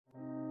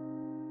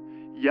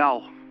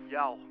Yo.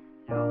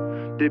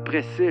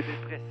 Dépressif.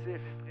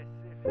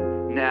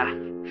 Nah,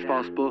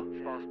 j'pense pas.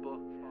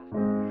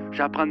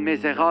 J'apprends de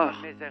mes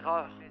erreurs.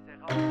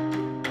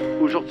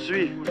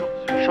 Aujourd'hui,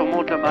 je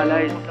remonte le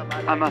malaise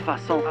à ma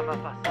façon.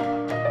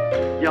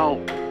 Yo,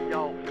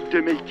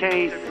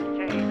 2015.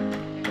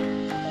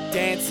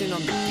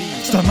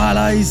 C'est un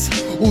malaise,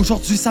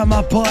 aujourd'hui ça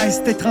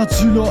m'abaisse d'être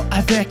rendu là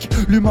avec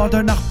l'humeur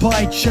d'un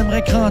arbaïque.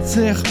 J'aimerais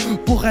grandir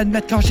pour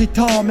admettre quand j'ai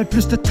tort, mais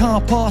plus de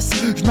temps passe,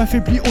 je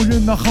m'affaiblis au lieu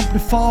de me rendre plus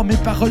fort. Mes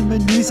paroles me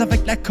nuisent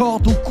avec la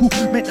corde au cou,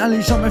 maintenant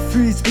les gens me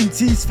fuisent, ils me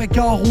disent fais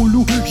gare au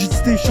loup. J'ai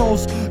dit des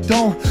choses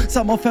dont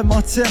ça m'a fait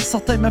mentir,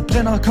 certains me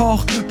prennent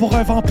encore pour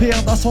un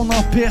vampire dans son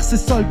empire, c'est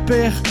ça le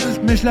pire.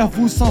 Mais je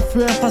l'avoue sans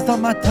fuir, parce que dans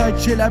ma tête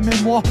j'ai la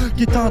mémoire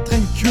qui est en train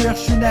de cuire, je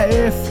suis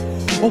naïf.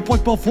 Au point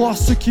de pas voir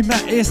ceux qui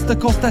m'haïssent, de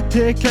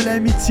constater que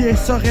l'amitié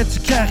serait du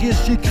charisme.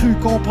 J'ai cru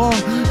comprendre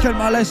que le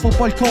malaise faut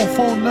pas le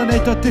confondre.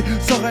 L'honnêteté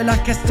serait la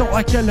question à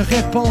laquelle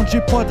répondre.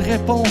 J'ai pas de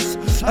réponse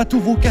à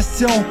toutes vos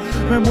questions,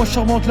 mais moi je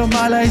remonte le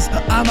malaise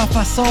à ma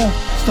façon.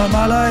 C'est un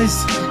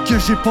malaise que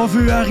j'ai pas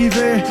vu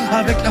arriver.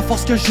 Avec la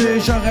force que j'ai,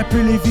 j'aurais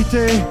pu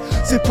l'éviter.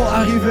 C'est pas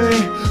arrivé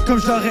comme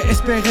je l'aurais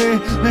espéré,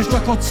 mais je dois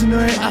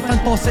continuer afin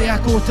de passer à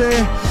côté.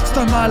 C'est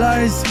un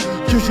malaise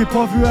que j'ai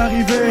pas vu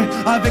arriver.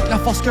 Avec la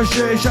force que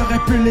j'ai, j'aurais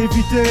pu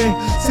l'éviter.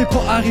 C'est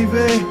pas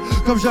arrivé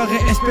comme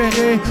j'aurais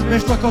espéré, mais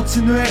je dois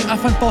continuer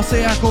afin de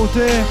passer à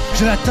côté.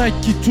 J'ai la tête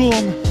qui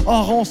tourne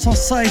en rond sans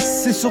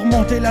cesse, c'est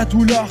surmonter la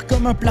douleur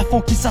comme un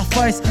plafond qui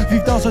s'affaisse.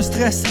 Vivre dans un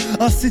stress,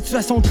 en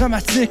situation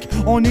dramatique,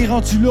 on est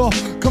rendu là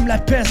comme la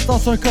peste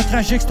dans un cas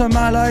tragique. C'est un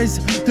malaise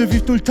de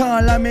vivre tout le temps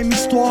la même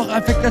histoire.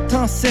 Avec le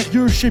temps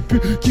sérieux, je sais plus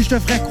qui je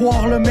devrais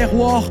croire. Le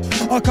miroir,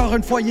 encore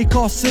une fois il est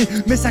cassé,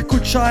 mais ça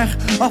coûte cher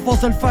à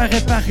force de le faire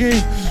réparer.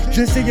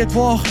 J'essayais de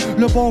voir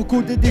le bon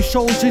côté des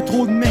choses, j'ai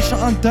trop de méchants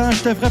en dedans.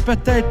 Je devrais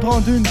peut-être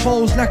prendre une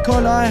pause. La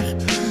colère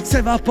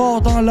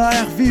s'évapore dans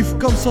l'air, vivre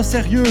comme ça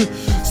sérieux,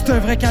 c'est un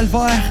vrai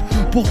calvaire.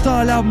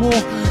 Pourtant l'amour,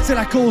 c'est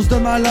la cause de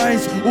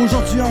malaise.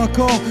 Aujourd'hui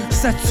encore,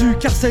 ça tue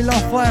car c'est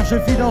l'enfer. Je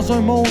vis dans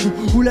un monde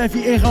où la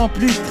vie est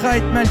remplie de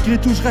traîtres. Malgré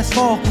tout je reste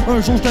fort,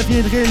 un jour je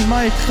deviendrai le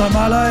maître. C'est un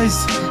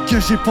malaise que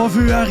j'ai pas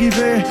vu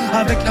arriver.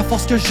 Avec la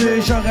force que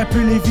j'ai, j'aurais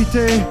pu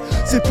l'éviter.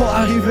 C'est pas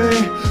arrivé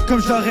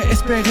comme je l'aurais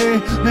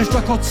espéré, mais je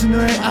dois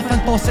continuer afin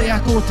de passer à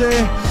côté.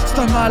 C'est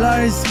un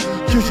malaise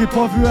que j'ai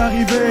pas vu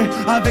arriver.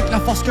 Avec la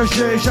force que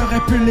j'ai, j'aurais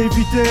pu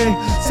l'éviter.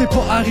 C'est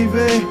pas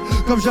arrivé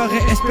comme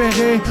j'aurais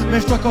espéré, mais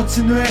je dois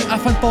continuer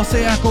afin de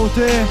passer à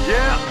côté.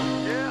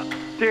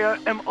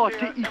 J.A.M.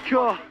 Matik.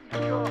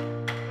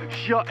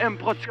 J.A.M.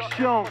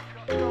 Production.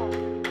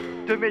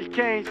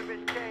 2015.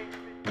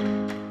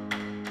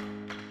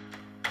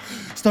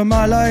 C'est un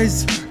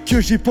malaise que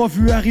j'ai pas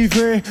vu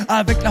arriver.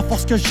 Avec la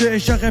force que j'ai,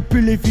 j'aurais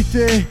pu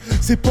l'éviter.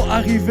 C'est pas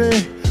arrivé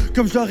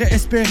comme je l'aurais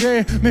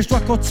espéré, mais je dois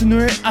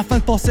continuer afin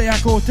de passer à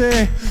côté.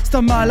 C'est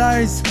un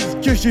malaise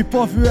que j'ai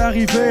pas vu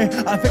arriver.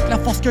 Avec la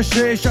force que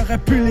j'ai, j'aurais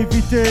pu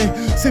l'éviter.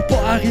 C'est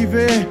pas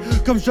arrivé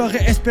comme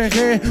j'aurais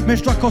espéré, mais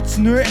je dois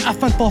continuer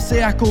afin de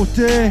passer à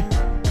côté.